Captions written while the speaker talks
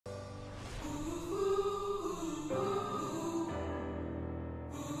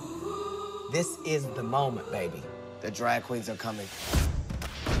This is the moment, baby. The drag queens are coming.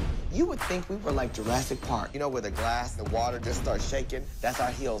 You would think we were like Jurassic Park. You know, where the glass, the water just starts shaking? That's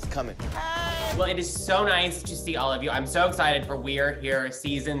our heels coming. Well, it is so nice to see all of you. I'm so excited for We're Here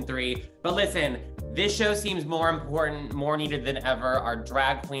Season 3. But listen, this show seems more important, more needed than ever. Our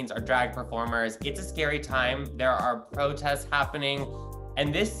drag queens, our drag performers. It's a scary time. There are protests happening.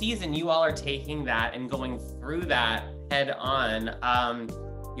 And this season, you all are taking that and going through that head on.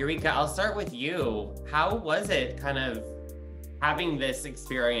 Eureka, I'll start with you. How was it kind of having this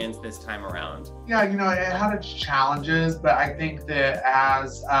experience this time around? Yeah, you know, it had its challenges, but I think that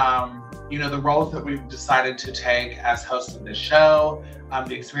as, you know, the roles that we've decided to take as hosts of this show,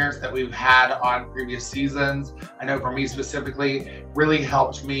 the experience that we've had on previous seasons, I know for me specifically, really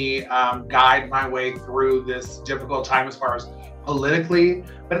helped me guide my way through this difficult time as far as politically,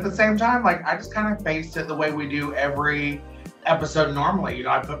 but at the same time, like, I just kind of faced it the way we do every episode normally. You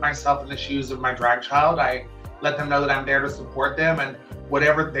know, I put myself in the shoes of my drag child. I let them know that I'm there to support them, and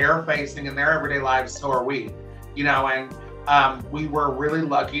whatever they're facing in their everyday lives, so are we. You know, and we were really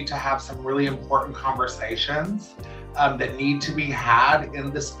lucky to have some really important conversations that need to be had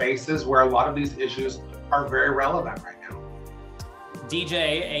in the spaces where a lot of these issues are very relevant right now.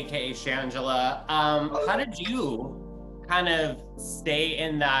 DJ, aka Shangela, how did you kind of stay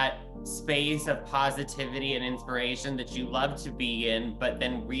in that space of positivity and inspiration that you love to be in, but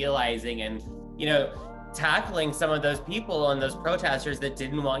then realizing and, you know, tackling some of those people and those protesters that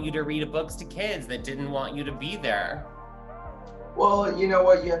didn't want you to read books to kids, that didn't want you to be there? Well, you know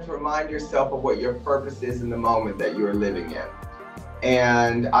what? You have to remind yourself of what your purpose is in the moment that you're living in.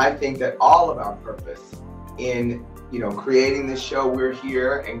 And I think that all of our purpose in, you know, creating this show, We're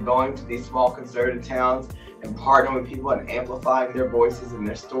Here, and going to these small conservative towns and partnering with people and amplifying their voices and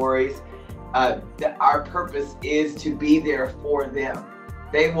their stories, that our purpose is to be there for them.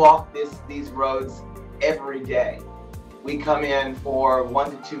 They walk these roads every day. We come in for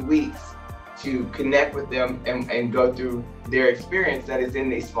 1 to 2 weeks to connect with them and go through their experience that is in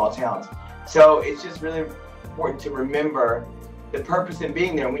these small towns. So it's just really important to remember the purpose in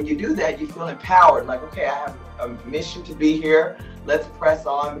being there. When you do that, you feel empowered, like, okay, I have a mission to be here, let's press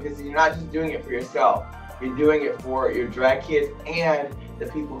on, because you're not just doing it for yourself, you're doing it for your drag kids and the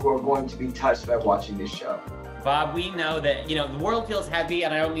people who are going to be touched by watching this show. Bob, we know that, you know, the world feels heavy,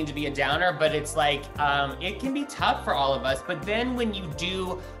 and I don't mean to be a downer, but it's like, it can be tough for all of us. But then when you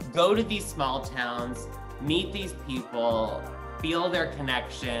do go to these small towns, meet these people, feel their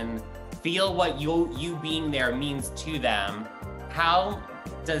connection, feel what you being there means to them, how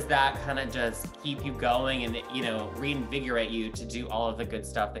does that kind of just keep you going and, you know, reinvigorate you to do all of the good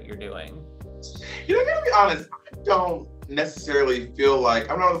stuff that you're doing? You know, I gotta be honest, I don't necessarily feel like,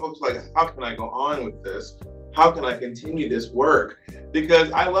 I'm not one of the folks like, how can I go on with this? How can I continue this work?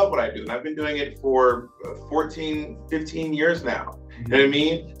 Because I love what I do. And I've been doing it for 14, 15 years now. You know what I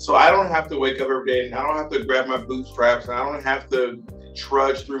mean? So I don't have to wake up every day and I don't have to grab my bootstraps and I don't have to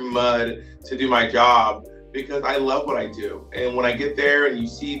trudge through mud to do my job, because I love what I do. And when I get there and you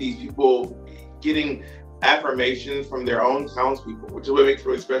see these people getting affirmations from their own townspeople, which is what makes it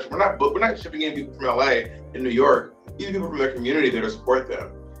really special. We're not shipping in people from LA and New York. These are people from their community there to support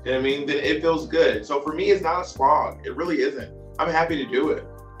them. You know what I mean? Then it feels good. So for me, it's not a slog. It really isn't. I'm happy to do it.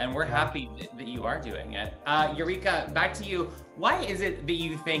 And we're happy that you are doing it. Eureka, back to you. Why is it that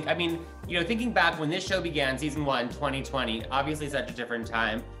you think, I mean, you know, thinking back when this show began, season 1, 2020, obviously such a different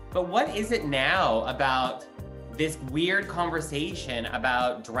time, but what is it now about this weird conversation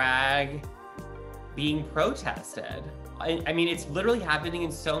about drag being protested? I mean, it's literally happening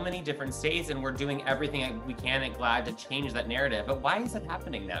in so many different states, and we're doing everything we can at GLAAD to change that narrative. But why is it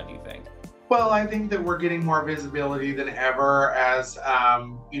happening now, do you think? Well, I think that we're getting more visibility than ever as,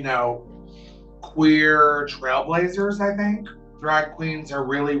 you know, queer trailblazers, I think. Drag queens are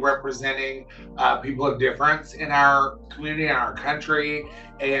really representing people of difference in our community, in our country.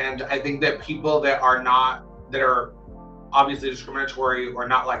 And I think that people that are obviously discriminatory or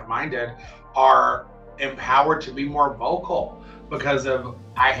not like-minded are empowered to be more vocal because of,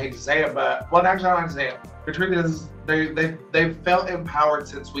 I hate to say it, but, well, actually I don't like to say it. The truth is they've felt empowered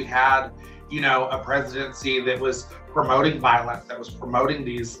since we had, you know, a presidency that was promoting violence, that was promoting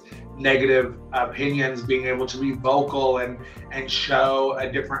these negative opinions, being able to be vocal and show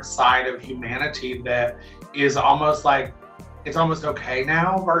a different side of humanity that is almost like, it's almost okay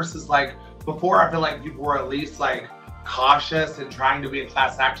now versus like before. I feel like people were at least like cautious and trying to be a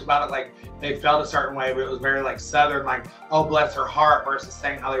class act about it. Like they felt a certain way, but it was very like Southern, like, oh, bless her heart, versus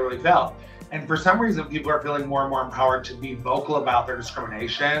saying how they really felt. And for some reason, people are feeling more and more empowered to be vocal about their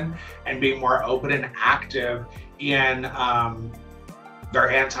discrimination and being more open and active in they're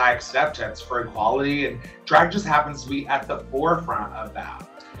anti-acceptance for equality, and drag just happens to be at the forefront of that.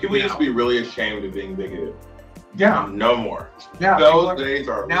 People used to be really ashamed of being bigoted. Yeah. No more. Yeah. Those days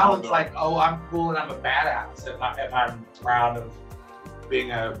are now. long It's gone. like, oh, I'm cool and I'm a badass if I'm proud of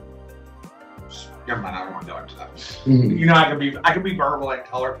being a. Never mind. I don't want to go into that. You know, I can be verbal and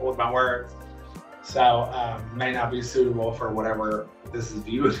colorful with my words, so may not be suitable for whatever this is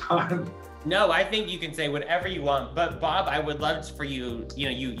viewed on. No, I think you can say whatever you want, but Bob, I would love for you, you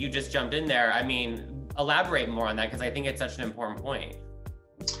know, you just jumped in there. I mean, elaborate more on that, because I think it's such an important point.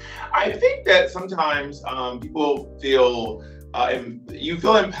 I think that sometimes people feel, you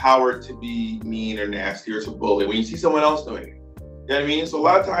feel empowered to be mean or nasty or to bully when you see someone else doing it. You know what I mean? So a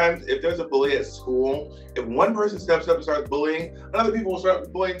lot of times, if there's a bully at school, if one person steps up and starts bullying, other people will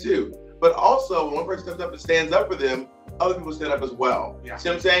start bullying too. But also, when one person steps up and stands up for them, other people stand up as well. Yeah. See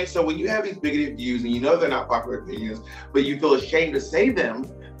what I'm saying? So when you have these bigoted views and you know they're not popular opinions, but you feel ashamed to say them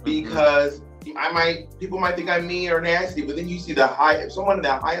because people might think I'm mean or nasty, but then you see if someone in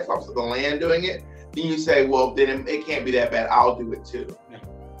the highest office of the land doing it, then you say, well, then it can't be that bad. I'll do it too.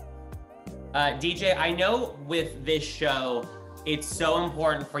 DJ, I know with this show, it's so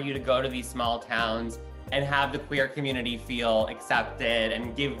important for you to go to these small towns and have the queer community feel accepted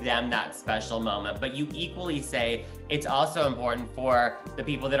and give them that special moment. But you equally say it's also important for the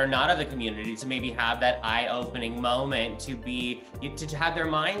people that are not of the community to maybe have that eye-opening moment to have their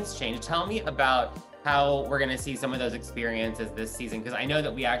minds change. Tell me about how we're gonna see some of those experiences this season, because I know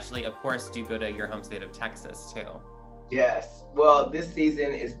that we actually, of course, do go to your home state of Texas too. Yes, well, this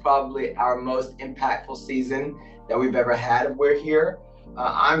season is probably our most impactful season that we've ever had of We're Here.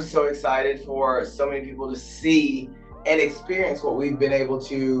 I'm so excited for so many people to see and experience what we've been able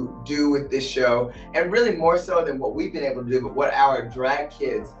to do with this show, and really more so than what we've been able to do, but what our drag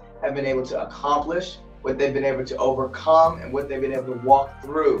kids have been able to accomplish, what they've been able to overcome, and what they've been able to walk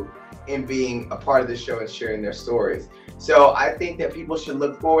through in being a part of the show and sharing their stories. So I think that people should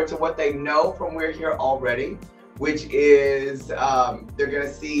look forward to what they know from We're Here already, which is they're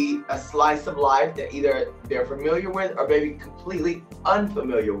gonna see a slice of life that either they're familiar with or maybe completely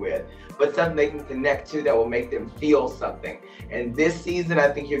unfamiliar with, but something they can connect to that will make them feel something. And this season, I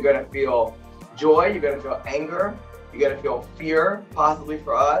think you're gonna feel joy, you're gonna feel anger, you're gonna feel fear, possibly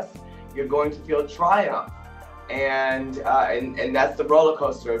for us, you're going to feel triumph. And that's the roller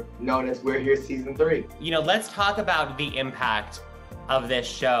coaster known as We're Here Season 3. You know, let's talk about the impact of this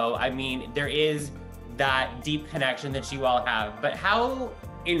show. I mean, there is that deep connection that you all have, but how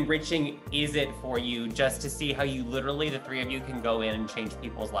enriching is it for you just to see how you literally, the three of you, can go in and change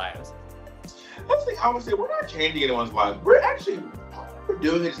people's lives? That's the thing I would say, we're not changing anyone's lives. We're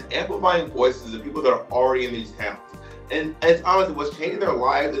doing is amplifying voices of people that are already in these towns. And it's honestly, what's changing their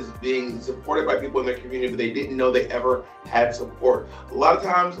lives is being supported by people in their community, but they didn't know they ever had support. A lot of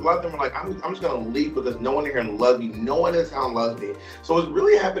them are like, I'm just gonna leave because no one here loves me. No one in this town loves me. So what's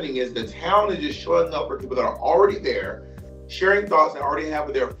really happening is the town is just showing up for people that are already there, sharing thoughts they already have,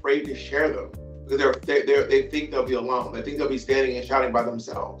 but they're afraid to share them because they think they'll be alone. They think they'll be standing and shouting by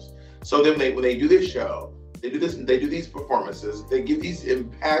themselves. So then when they do this show, they do these performances, they give these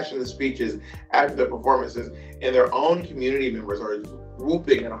impassioned speeches after the performances, and their own community members are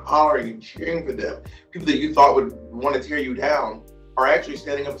whooping and hollering and cheering for them. People that you thought would want to tear you down are actually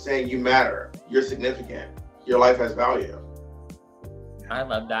standing up and saying, you matter, you're significant, your life has value. I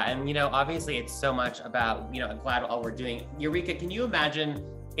love that. And, you know, obviously it's so much about, you know, GLAAD all we're doing. Eureka, can you imagine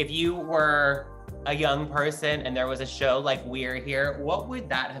if you were a young person and there was a show like We're Here, what would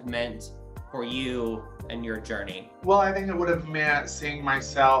that have meant for you and your journey? Well, I think it would have meant seeing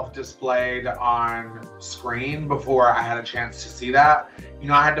myself displayed on screen before I had a chance to see that. You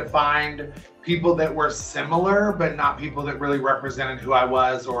know, I had to find people that were similar, but not people that really represented who I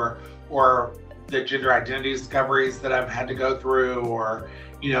was, or the gender identity discoveries that I've had to go through, or,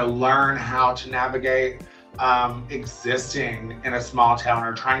 you know, learn how to navigate existing in a small town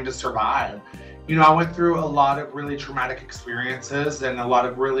or trying to survive. You know, I went through a lot of really traumatic experiences and a lot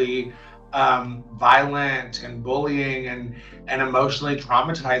of really violent and bullying and emotionally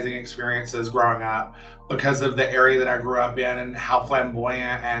traumatizing experiences growing up because of the area that I grew up in and how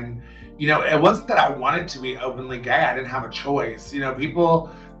flamboyant. And, you know, it wasn't that I wanted to be openly gay. I didn't have a choice. You know,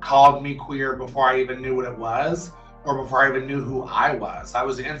 people called me queer before I even knew what it was or before I even knew who I was. I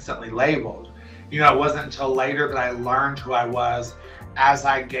was instantly labeled. You know, it wasn't until later that I learned who I was as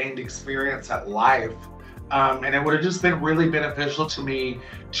I gained experience at life. And it would have just been really beneficial to me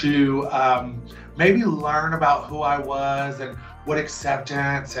to maybe learn about who I was and what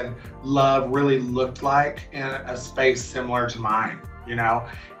acceptance and love really looked like in a space similar to mine. You know,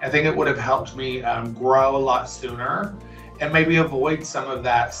 I think it would have helped me grow a lot sooner and maybe avoid some of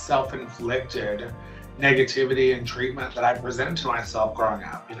that self-inflicted negativity and treatment that I presented to myself growing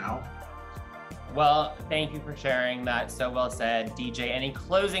up, you know? Well, thank you for sharing that. So well said, DJ. Any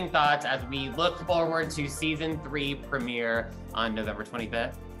closing thoughts as we look forward to season 3 premiere on November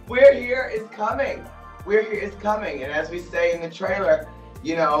 25th? We're Here is coming. We're Here is coming. And as we say in the trailer,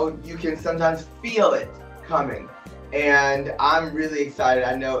 you know, you can sometimes feel it coming. And I'm really excited,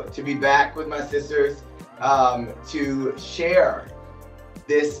 I know, to be back with my sisters, to share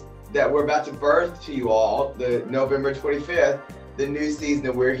this, that we're about to birth to you all, the November 25th, the new season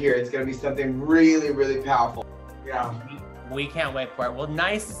of We're Here. It's gonna be something really, really powerful. Yeah. We can't wait for it. Well,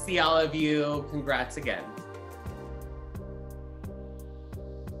 nice to see all of you. Congrats again.